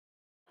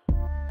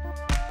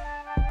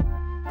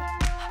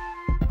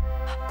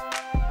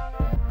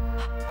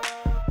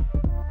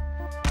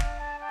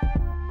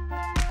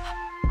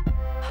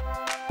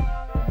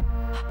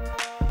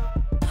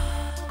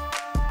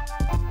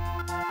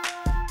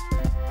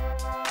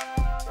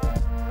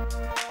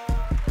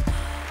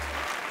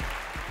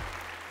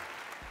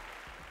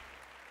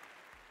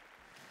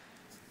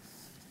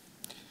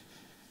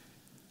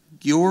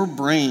Your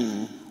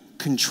brain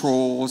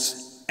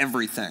controls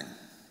everything.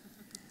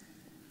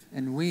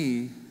 And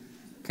we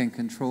can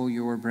control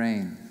your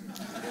brain.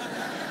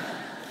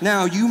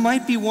 Now, you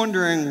might be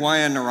wondering why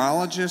a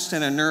neurologist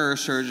and a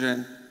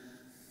neurosurgeon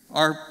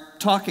are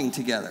talking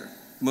together.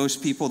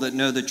 Most people that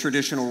know the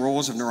traditional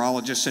roles of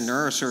neurologists and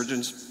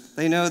neurosurgeons,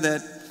 they know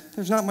that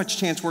there's not much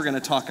chance we're going to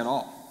talk at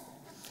all.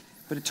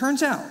 But it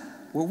turns out,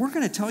 what we're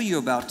going to tell you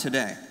about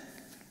today,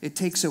 it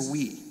takes a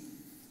we.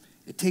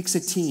 It takes a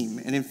team.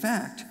 And in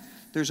fact,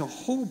 there's a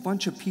whole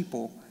bunch of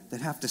people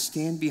that have to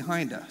stand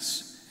behind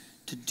us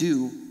to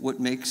do what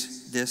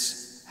makes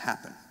this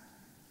happen.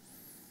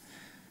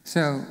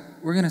 So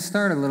we're going to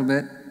start a little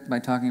bit by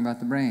talking about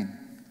the brain.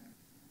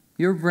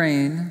 Your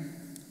brain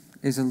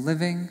is a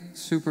living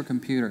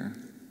supercomputer.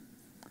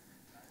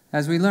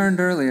 As we learned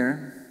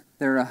earlier,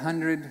 there are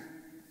 100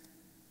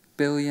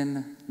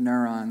 billion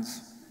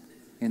neurons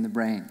in the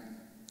brain.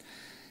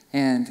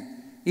 And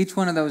each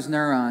one of those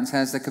neurons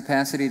has the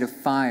capacity to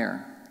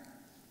fire.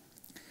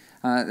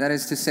 That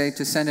is to say,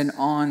 to send an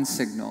on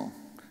signal.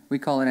 We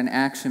call it an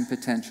action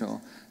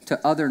potential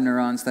to other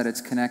neurons that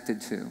it's connected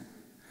to.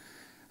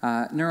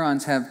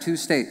 Neurons have two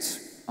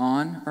states,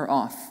 on or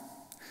off.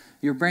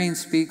 Your brain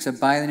speaks a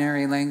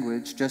binary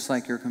language just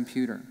like your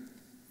computer.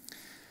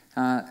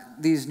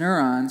 These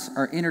neurons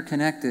are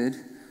interconnected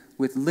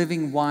with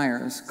living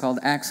wires called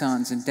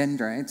axons and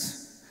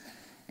dendrites.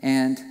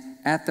 And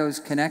at those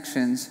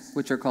connections,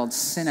 which are called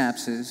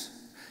synapses,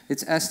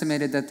 it's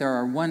estimated that there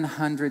are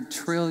 100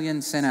 trillion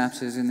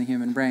synapses in the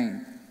human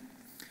brain.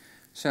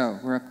 So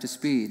we're up to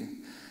speed.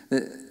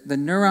 The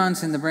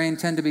neurons in the brain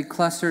tend to be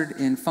clustered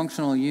in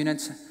functional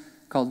units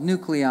called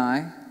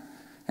nuclei,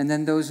 and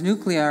then those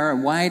nuclei are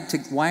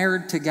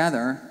wired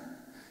together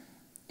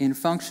in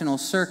functional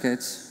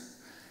circuits,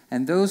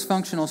 and those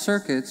functional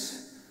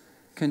circuits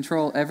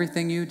control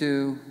everything you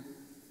do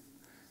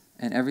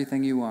and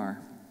everything you are.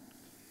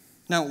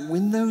 Now,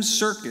 when those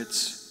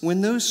circuits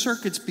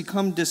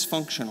become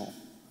dysfunctional,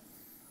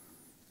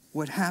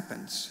 what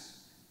happens?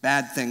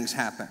 Bad things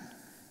happen.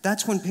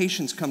 That's when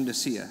patients come to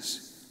see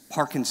us.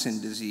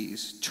 Parkinson's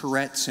disease,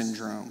 Tourette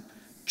syndrome,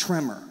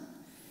 tremor.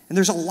 And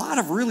there's a lot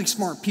of really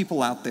smart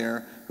people out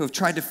there who have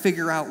tried to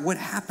figure out what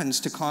happens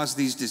to cause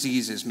these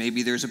diseases.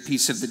 Maybe there's a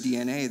piece of the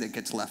DNA that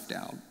gets left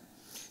out.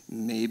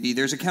 Maybe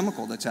there's a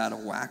chemical that's out of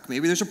whack.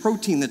 Maybe there's a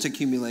protein that's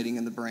accumulating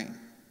in the brain.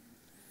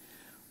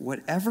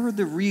 Whatever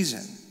the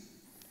reason,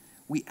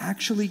 we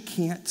actually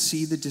can't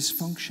see the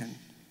dysfunction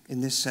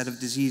in this set of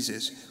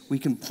diseases. We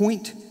can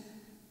point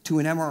to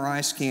an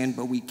MRI scan,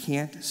 but we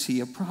can't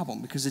see a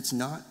problem because it's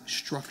not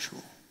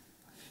structural.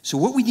 So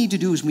what we need to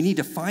do is we need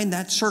to find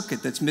that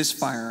circuit that's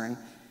misfiring,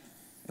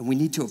 and we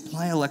need to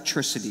apply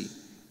electricity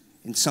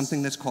in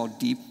something that's called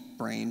deep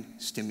brain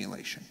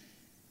stimulation.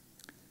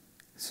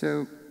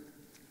 So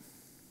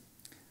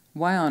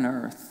why on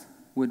earth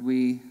would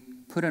we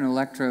put an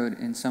electrode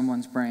in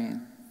someone's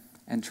brain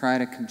and try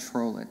to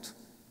control it?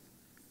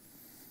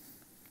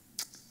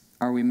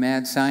 Are we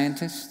mad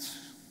scientists?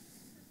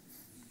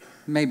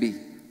 Maybe.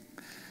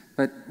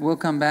 But we'll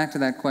come back to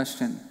that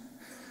question.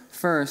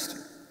 First,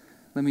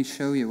 let me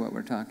show you what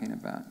we're talking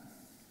about.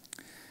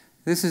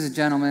 This is a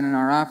gentleman in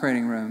our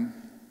operating room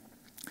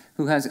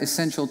who has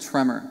essential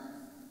tremor.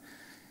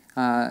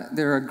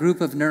 There are a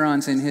group of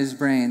neurons in his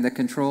brain that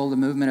control the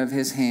movement of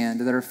his hand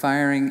that are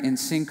firing in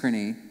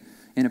synchrony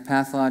in a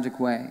pathologic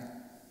way.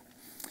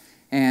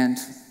 And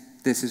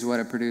this is what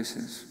it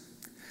produces.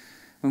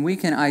 When we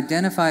can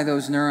identify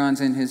those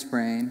neurons in his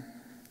brain,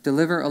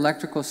 deliver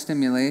electrical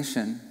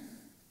stimulation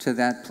to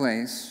that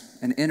place,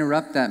 and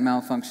interrupt that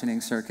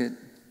malfunctioning circuit,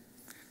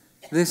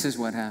 this is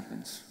what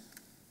happens.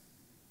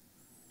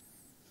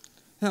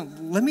 Now,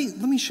 let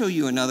me show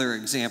you another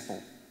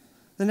example.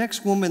 The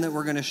next woman that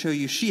we're going to show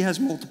you, she has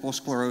multiple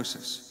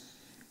sclerosis.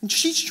 And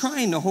she's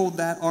trying to hold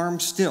that arm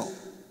still.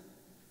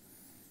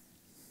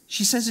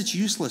 She says it's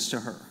useless to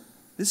her.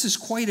 This is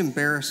quite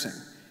embarrassing.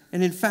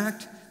 And in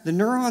fact, the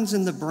neurons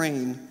in the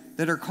brain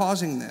that are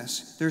causing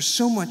this, there's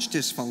so much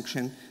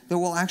dysfunction that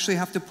we'll actually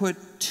have to put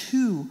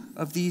 2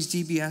 of these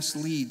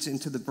DBS leads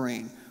into the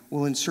brain.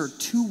 We'll insert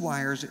 2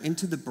 wires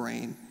into the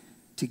brain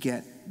to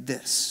get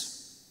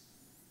this.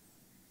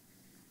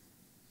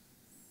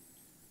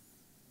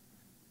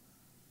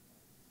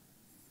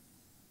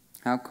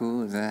 How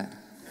cool is that?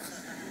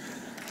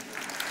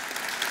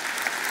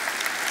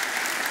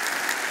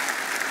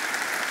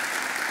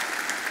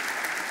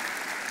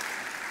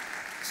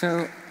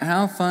 So,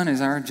 how fun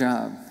is our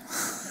job?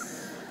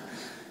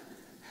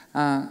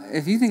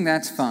 If you think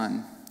that's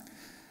fun,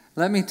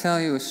 let me tell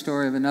you a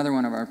story of another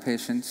one of our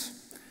patients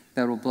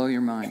that will blow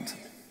your mind.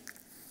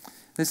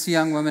 This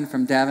young woman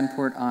from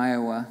Davenport,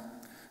 Iowa,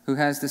 who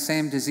has the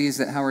same disease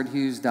that Howard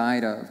Hughes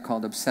died of,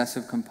 called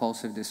obsessive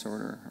compulsive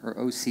disorder, or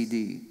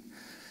OCD.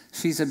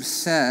 She's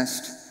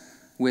obsessed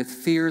with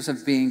fears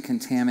of being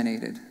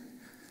contaminated.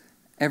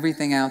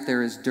 Everything out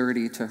there is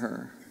dirty to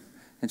her,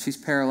 and she's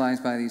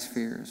paralyzed by these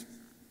fears.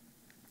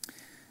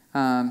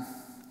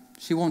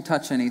 She won't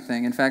touch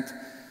anything. In fact,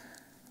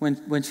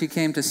 When she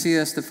came to see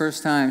us the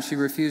first time, she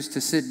refused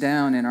to sit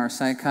down in our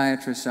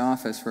psychiatrist's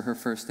office for her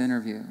first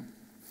interview.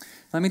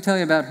 Let me tell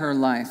you about her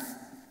life.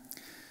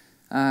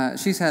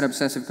 She's had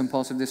obsessive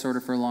compulsive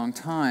disorder for a long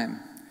time,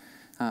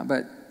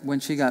 but when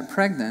she got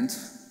pregnant,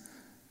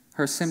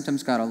 her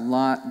symptoms got a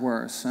lot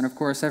worse. And of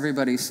course,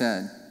 everybody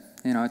said,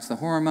 it's the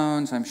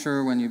hormones. I'm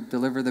sure when you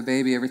deliver the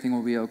baby, everything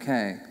will be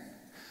okay.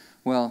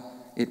 Well,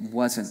 it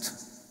wasn't.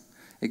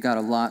 It got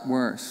a lot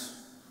worse.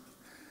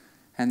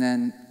 And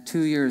then 2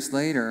 years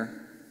later,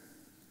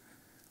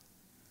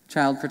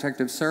 Child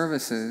Protective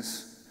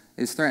Services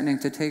is threatening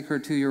to take her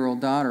 2-year-old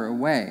daughter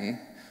away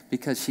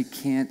because she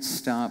can't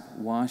stop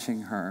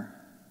washing her.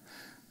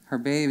 Her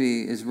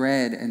baby is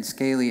red and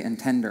scaly and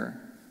tender.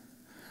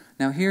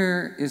 Now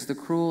here is the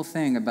cruel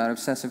thing about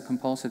obsessive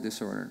compulsive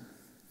disorder.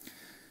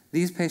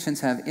 These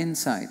patients have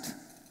insight.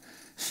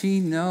 She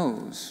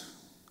knows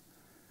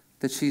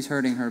that she's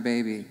hurting her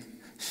baby.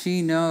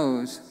 She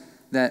knows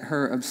that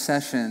her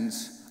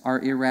obsessions are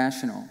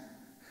irrational.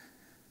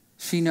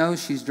 She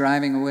knows she's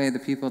driving away the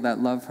people that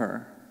love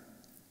her.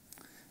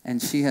 And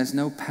she has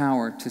no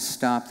power to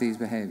stop these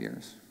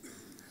behaviors.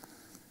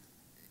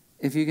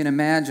 If you can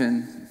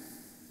imagine,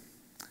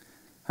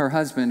 her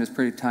husband is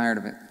pretty tired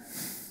of it.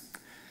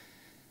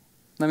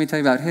 Let me tell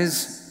you about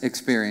his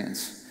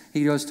experience.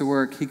 He goes to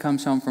work, he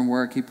comes home from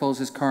work, he pulls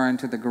his car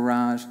into the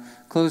garage,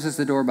 closes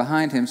the door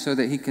behind him so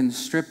that he can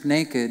strip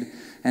naked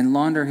and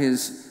launder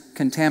his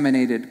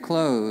contaminated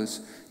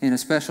clothes in a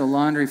special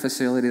laundry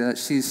facility that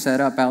she's set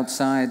up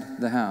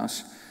outside the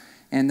house.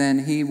 And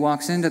then he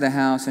walks into the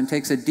house and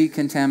takes a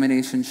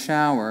decontamination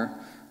shower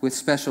with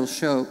special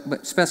soap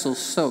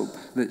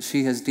that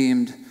she has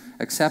deemed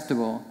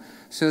acceptable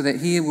so that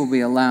he will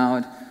be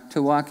allowed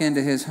to walk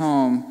into his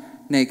home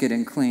naked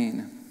and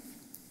clean.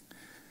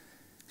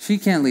 She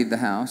can't leave the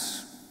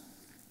house,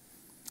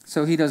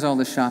 so he does all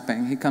the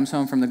shopping. He comes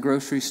home from the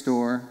grocery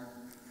store,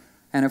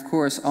 and of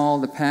course, all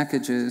the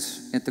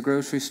packages at the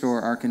grocery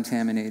store are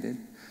contaminated.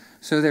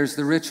 So there's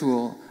the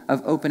ritual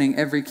of opening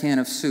every can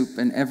of soup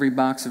and every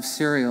box of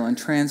cereal and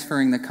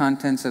transferring the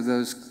contents of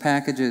those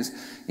packages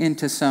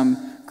into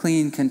some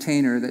clean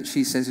container that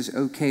she says is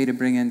okay to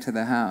bring into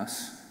the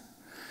house.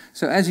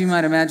 So as you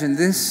might imagine,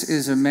 this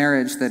is a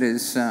marriage that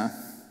is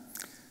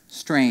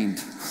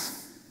strained.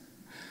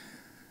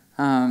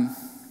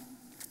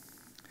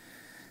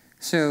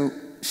 So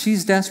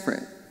she's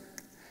desperate,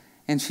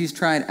 and she's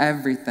tried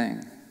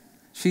everything.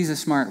 She's a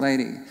smart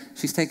lady.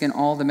 She's taken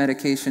all the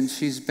medications.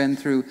 She's been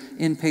through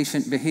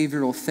inpatient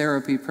behavioral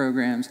therapy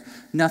programs.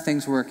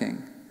 Nothing's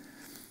working.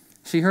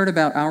 She heard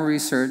about our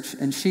research,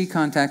 and she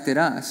contacted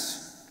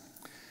us.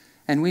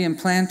 And we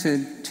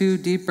implanted 2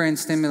 deep brain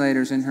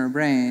stimulators in her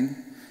brain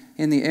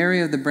in the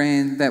area of the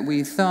brain that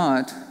we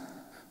thought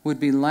would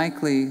be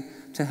likely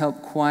to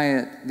help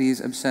quiet these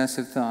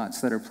obsessive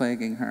thoughts that are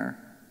plaguing her.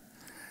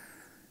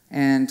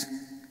 And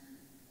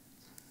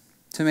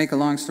to make a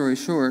long story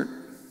short,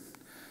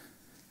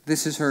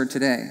 this is her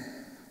today.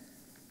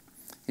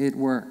 It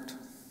worked.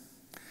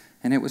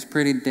 And it was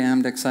pretty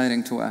damned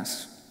exciting to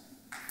us.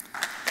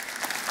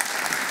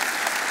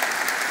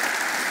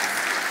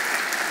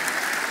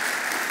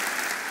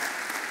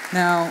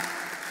 Now,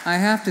 I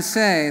have to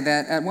say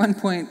that at one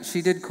point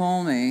she did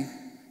call me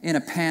in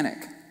a panic.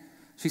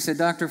 She said,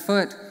 "Dr.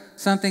 Foote,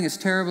 something is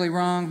terribly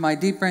wrong. My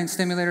deep brain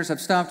stimulators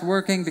have stopped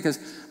working because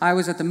I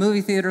was at the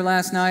movie theater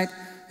last night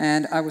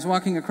and I was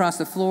walking across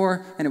the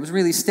floor and it was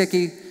really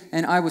sticky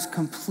and I was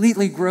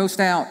completely grossed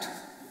out."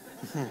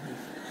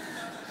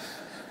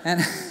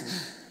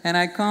 And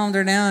I calmed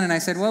her down and I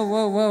said,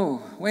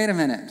 whoa, wait a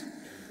minute.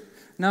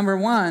 Number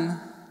one,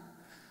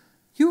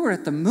 you were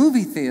at the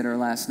movie theater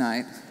last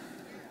night.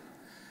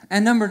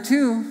 And number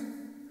two,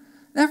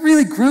 that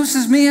really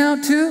grosses me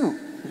out too.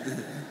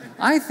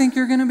 I think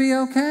you're going to be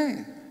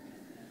okay.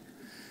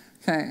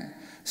 Okay,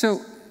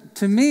 so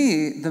to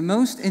me, the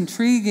most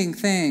intriguing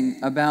thing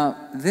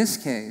about this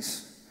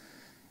case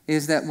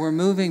is that we're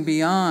moving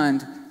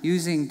beyond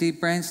using deep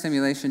brain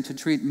stimulation to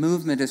treat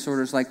movement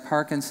disorders like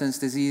Parkinson's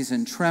disease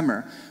and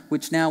tremor,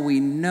 which now we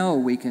know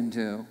we can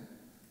do.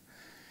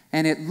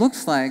 And it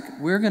looks like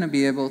we're going to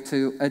be able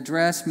to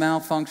address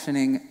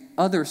malfunctioning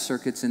other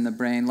circuits in the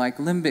brain, like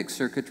limbic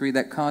circuitry,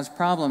 that cause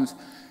problems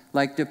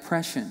like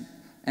depression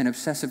and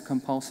obsessive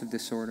compulsive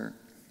disorder.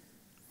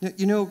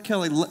 You know,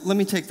 Kelly, let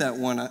me take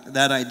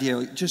that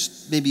idea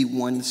just maybe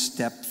one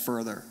step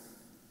further.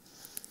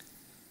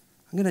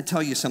 I'm going to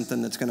tell you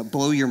something that's going to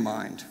blow your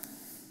mind.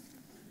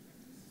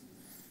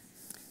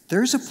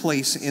 There's a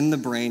place in the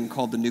brain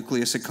called the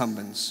nucleus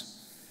accumbens,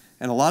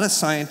 and a lot of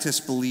scientists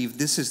believe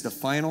this is the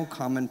final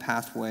common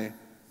pathway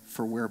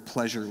for where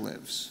pleasure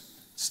lives.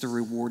 It's the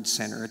reward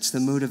center. It's the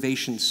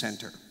motivation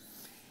center.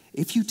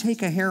 If you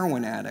take a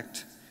heroin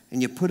addict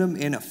and you put him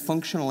in a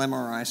functional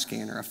MRI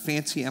scanner, a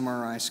fancy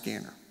MRI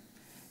scanner,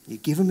 you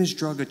give him his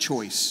drug of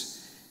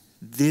choice,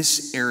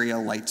 this area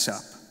lights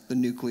up, the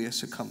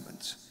nucleus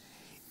accumbens.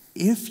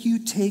 If you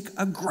take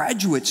a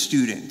graduate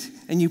student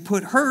and you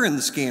put her in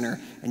the scanner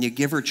and you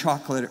give her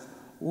chocolate,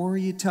 or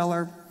you tell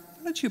her,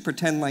 why don't you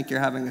pretend like you're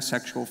having a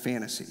sexual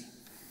fantasy?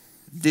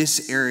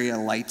 this area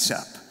lights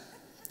up,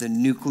 the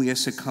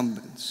nucleus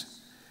accumbens.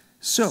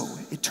 So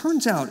it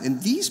turns out in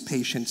these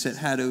patients that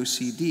had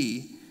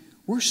OCD,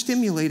 we're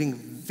stimulating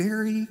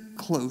very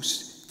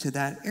close to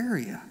that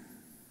area.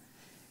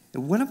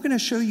 And what I'm going to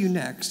show you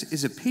next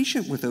is a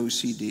patient with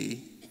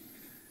OCD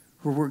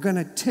where we're going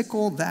to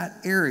tickle that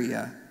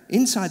area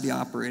inside the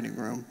operating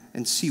room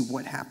and see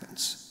what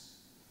happens.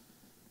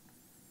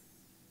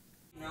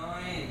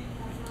 9,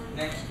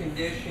 next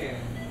condition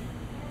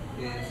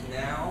is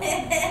now.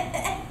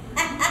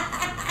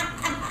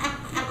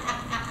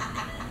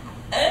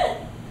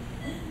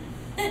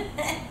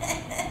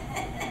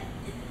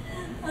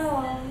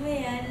 Oh,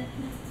 man.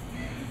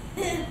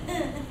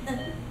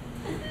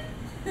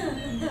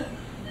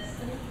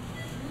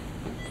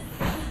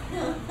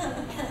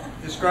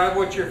 Describe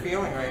what you're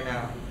feeling right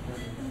now.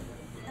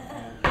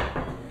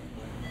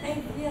 I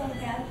feel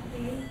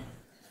happy.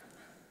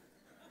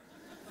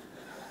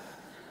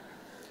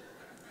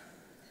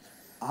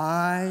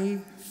 I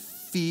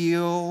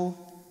feel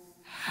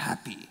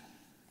happy.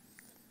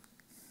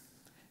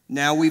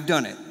 Now we've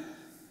done it.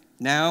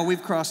 Now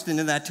we've crossed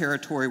into that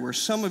territory where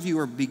some of you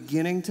are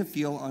beginning to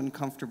feel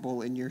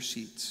uncomfortable in your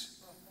seats.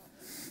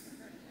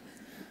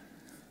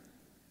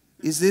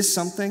 Is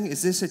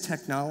this a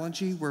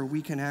technology where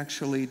we can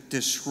actually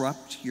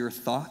disrupt your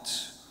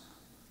thoughts,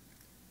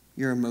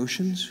 your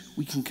emotions?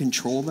 We can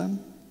control them?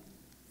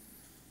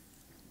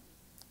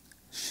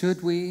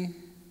 Should we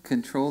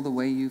control the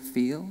way you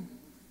feel?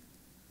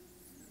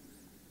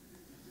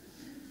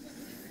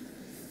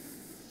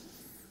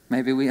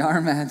 Maybe we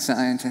are mad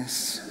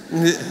scientists.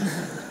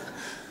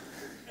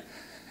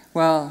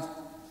 Well,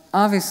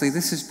 obviously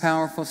this is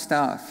powerful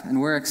stuff, and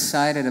we're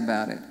excited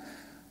about it.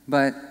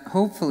 But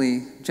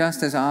hopefully,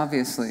 just as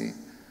obviously,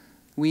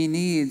 we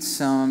need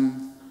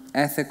some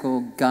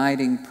ethical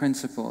guiding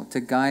principle to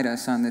guide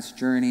us on this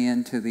journey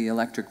into the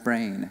electric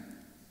brain.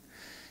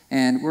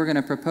 And we're going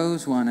to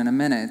propose one in a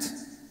minute.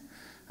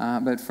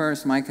 But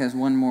first, Mike has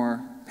one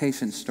more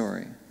patient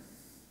story.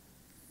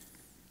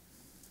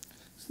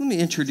 Let me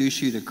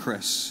introduce you to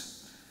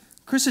Chris.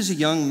 Chris is a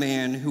young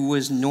man who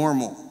was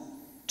normal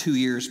 2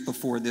 years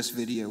before this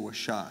video was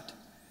shot.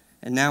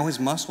 And now his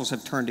muscles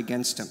have turned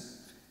against him.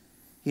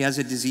 He has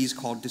a disease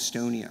called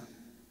dystonia,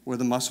 where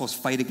the muscles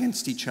fight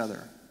against each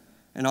other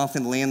and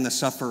often land the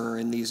sufferer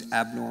in these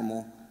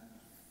abnormal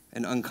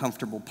and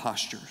uncomfortable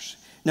postures.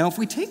 Now, if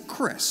we take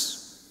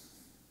Chris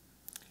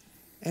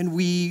and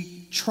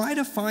we try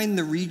to find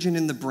the region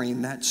in the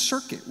brain, that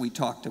circuit we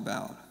talked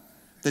about,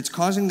 that's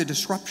causing the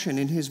disruption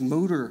in his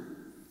motor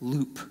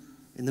loop,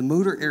 in the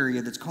motor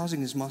area that's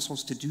causing his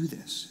muscles to do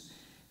this.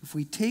 If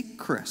we take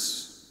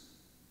Chris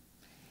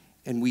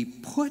and we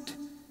put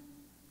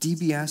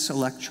DBS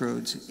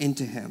electrodes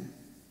into him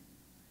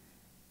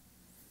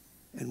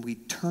and we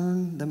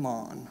turn them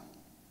on,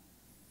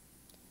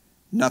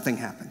 nothing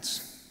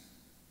happens.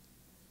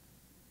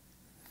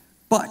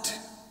 But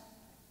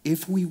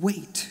if we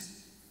wait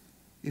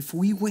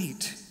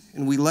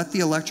and we let the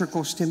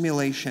electrical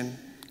stimulation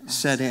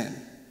set in,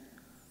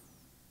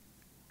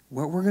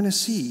 what we're going to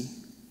see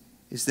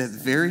is that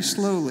very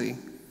slowly,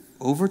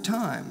 over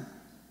time,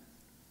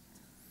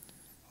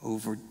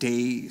 over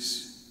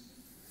days,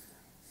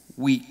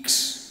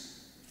 weeks,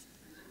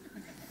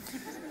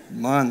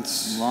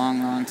 months.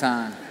 Long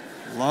time.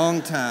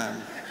 Long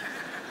time.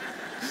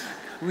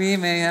 We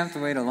may have to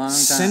wait a long time.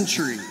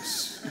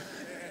 Centuries.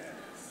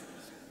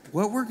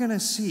 What we're going to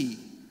see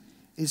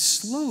is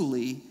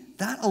slowly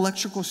that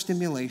electrical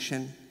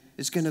stimulation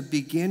is going to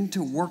begin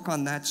to work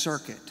on that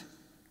circuit.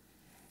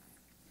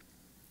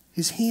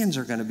 His hands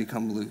are going to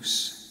become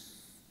loose.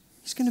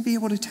 He's going to be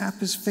able to tap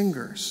his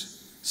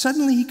fingers.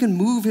 Suddenly he can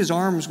move his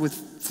arms with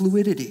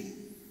fluidity.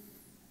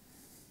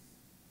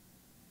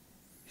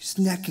 His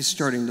neck is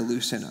starting to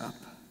loosen up.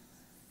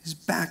 His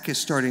back is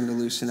starting to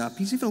loosen up.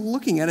 He's even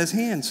looking at his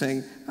hand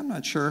saying, I'm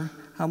not sure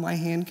how my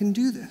hand can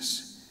do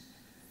this.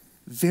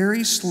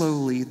 Very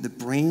slowly, the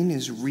brain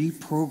is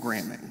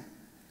reprogramming.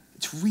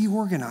 It's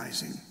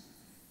reorganizing.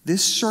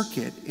 This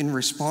circuit, in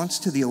response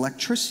to the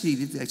electricity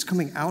that's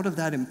coming out of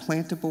that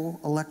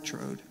implantable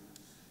electrode,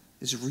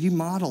 is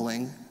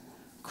remodeling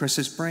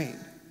Chris's brain.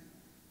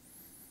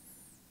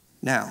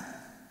 Now,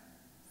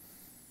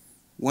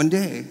 one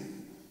day,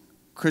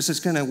 Chris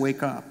is going to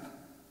wake up.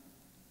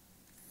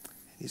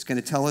 He's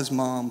going to tell his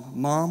mom,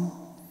 Mom,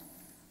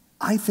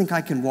 I think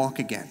I can walk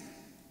again.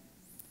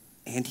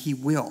 And he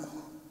will.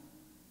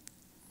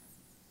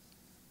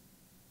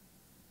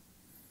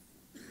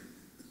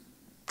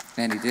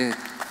 And he did.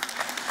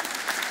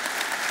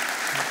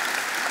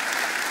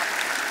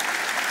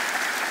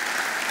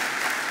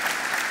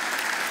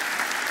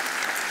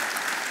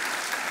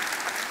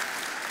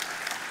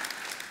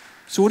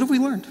 So what have we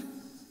learned?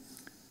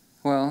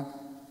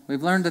 Well,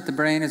 we've learned that the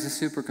brain is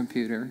a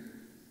supercomputer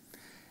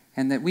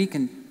and that we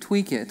can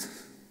tweak it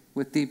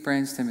with deep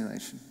brain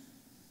stimulation.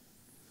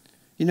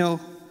 You know,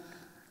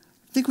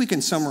 I think we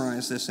can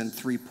summarize this in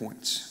 3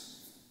 points.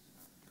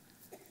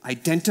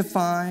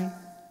 Identify,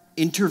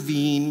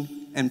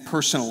 intervene, and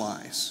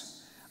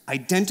personalize.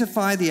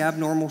 identify the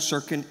abnormal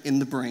circuit in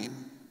the brain,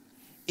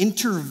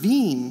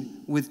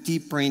 intervene with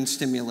deep brain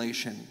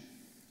stimulation,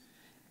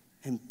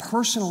 and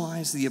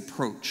personalize the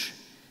approach,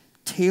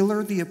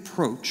 tailor the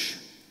approach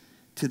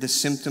to the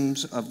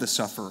symptoms of the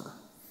sufferer.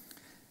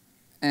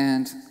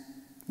 And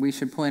we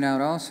should point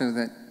out also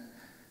that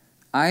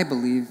I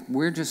believe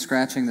we're just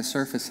scratching the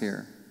surface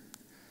here.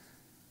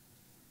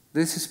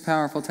 This is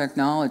powerful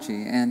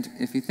technology, and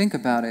if you think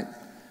about it,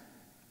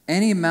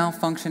 any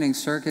malfunctioning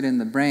circuit in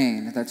the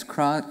brain that's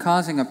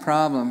causing a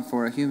problem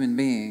for a human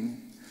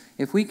being,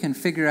 if we can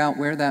figure out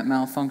where that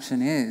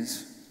malfunction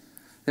is,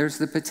 there's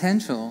the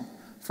potential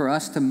for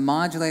us to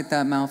modulate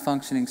that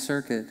malfunctioning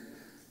circuit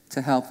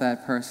to help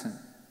that person.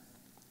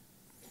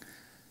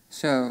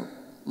 So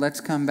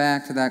let's come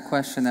back to that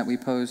question that we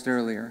posed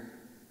earlier,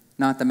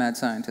 not the mad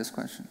scientist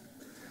question.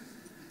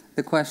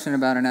 The question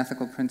about an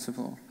ethical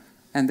principle,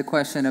 and the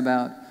question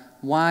about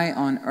why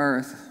on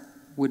earth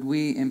would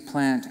we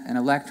implant an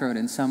electrode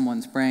in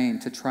someone's brain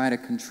to try to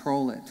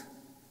control it?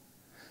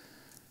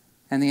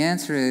 And the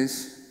answer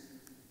is,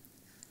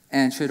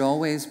 and should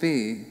always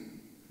be,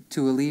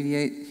 to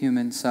alleviate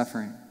human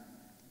suffering.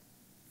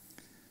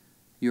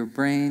 Your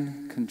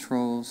brain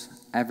controls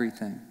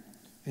everything.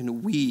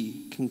 And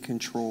we can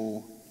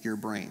control your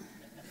brain.